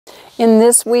In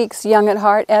this week's Young at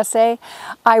Heart essay,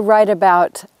 I write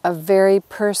about a very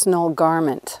personal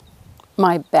garment,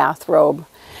 my bathrobe.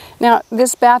 Now,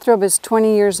 this bathrobe is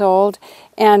 20 years old,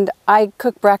 and I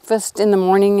cook breakfast in the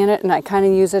morning in it, and I kind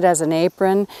of use it as an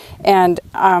apron. And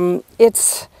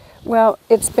it's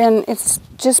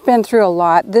just been through a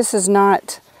lot. This is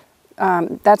not,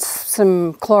 that's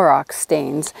some Clorox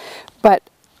stains, but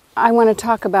I want to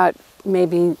talk about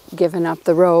maybe giving up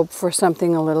the robe for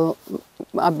something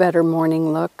a better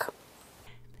morning look.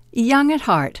 Young at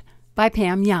Heart by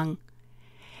Pam Young.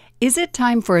 Is it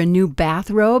time for a new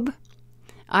bathrobe?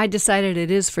 I decided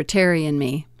it is for Terry and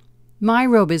me. My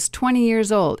robe is 20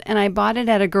 years old, and I bought it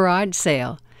at a garage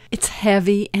sale. It's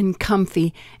heavy and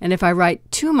comfy, and if I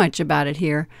write too much about it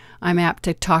here, I'm apt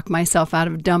to talk myself out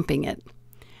of dumping it.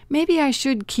 Maybe I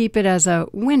should keep it as a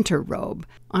winter robe.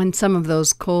 On some of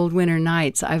those cold winter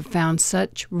nights, I've found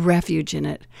such refuge in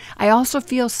it. I also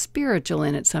feel spiritual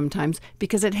in it sometimes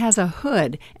because it has a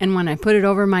hood, and when I put it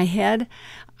over my head,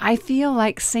 I feel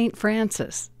like St.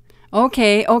 Francis.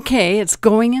 Okay, it's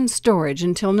going in storage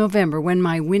until November when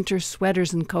my winter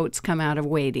sweaters and coats come out of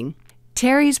waiting.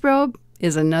 Terry's robe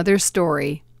is another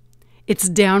story. It's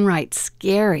downright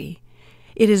scary.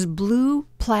 It is blue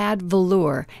plaid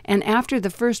velour, and after the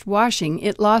first washing,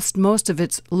 it lost most of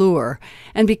its lour.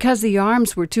 And because the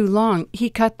arms were too long, he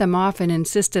cut them off and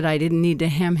insisted I didn't need to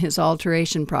hem his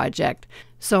alteration project.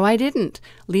 So I didn't,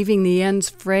 leaving the ends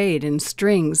frayed in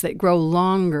strings that grow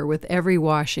longer with every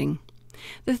washing.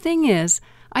 The thing is,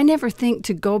 I never think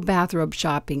to go bathrobe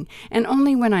shopping, and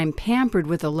only when I'm pampered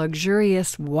with a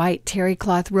luxurious white terry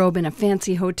cloth robe in a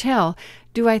fancy hotel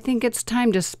do I think it's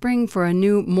time to spring for a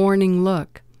new morning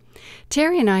look.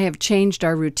 Terry and I have changed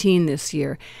our routine this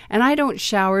year, and I don't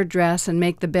shower, dress, and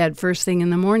make the bed first thing in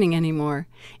the morning anymore.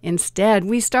 Instead,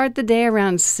 we start the day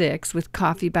around 6 with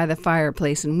coffee by the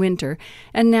fireplace in winter,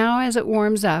 and now as it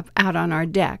warms up, out on our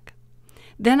deck.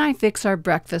 Then I fix our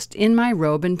breakfast in my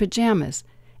robe and pajamas.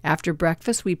 After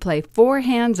breakfast, we play 4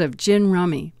 hands of gin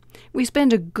rummy. We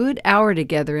spend a good hour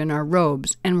together in our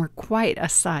robes, and we're quite a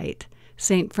sight.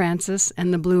 St. Francis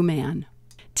and the Blue Man.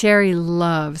 Terry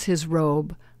loves his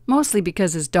robe, mostly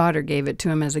because his daughter gave it to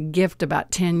him as a gift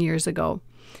about 10 years ago.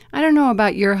 I don't know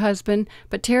about your husband,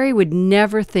 but Terry would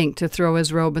never think to throw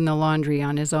his robe in the laundry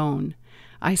on his own.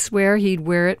 I swear he'd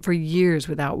wear it for years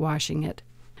without washing it.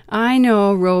 I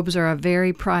know robes are a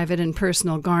very private and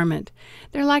personal garment.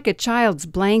 They're like a child's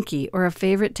blankie or a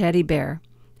favorite teddy bear.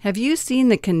 Have you seen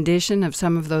the condition of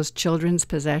some of those children's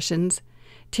possessions?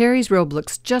 Terry's robe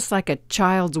looks just like a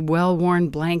child's well-worn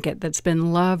blanket that's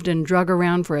been loved and drug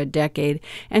around for a decade,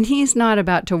 and he's not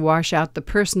about to wash out the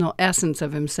personal essence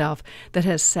of himself that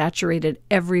has saturated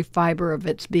every fiber of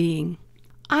its being.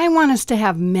 I want us to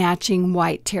have matching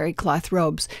white terry cloth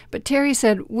robes, but Terry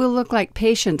said we'll look like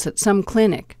patients at some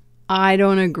clinic. I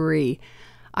don't agree.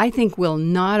 I think we'll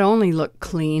not only look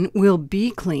clean, we'll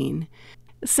be clean.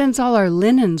 Since all our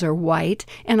linens are white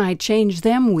and I change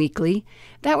them weekly,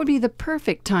 that would be the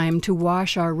perfect time to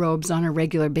wash our robes on a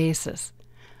regular basis.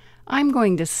 I'm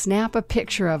going to snap a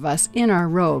picture of us in our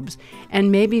robes,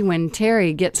 and maybe when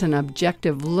Terry gets an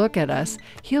objective look at us,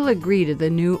 he'll agree to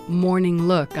the new morning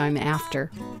look I'm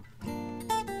after.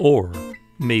 Or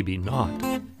maybe not.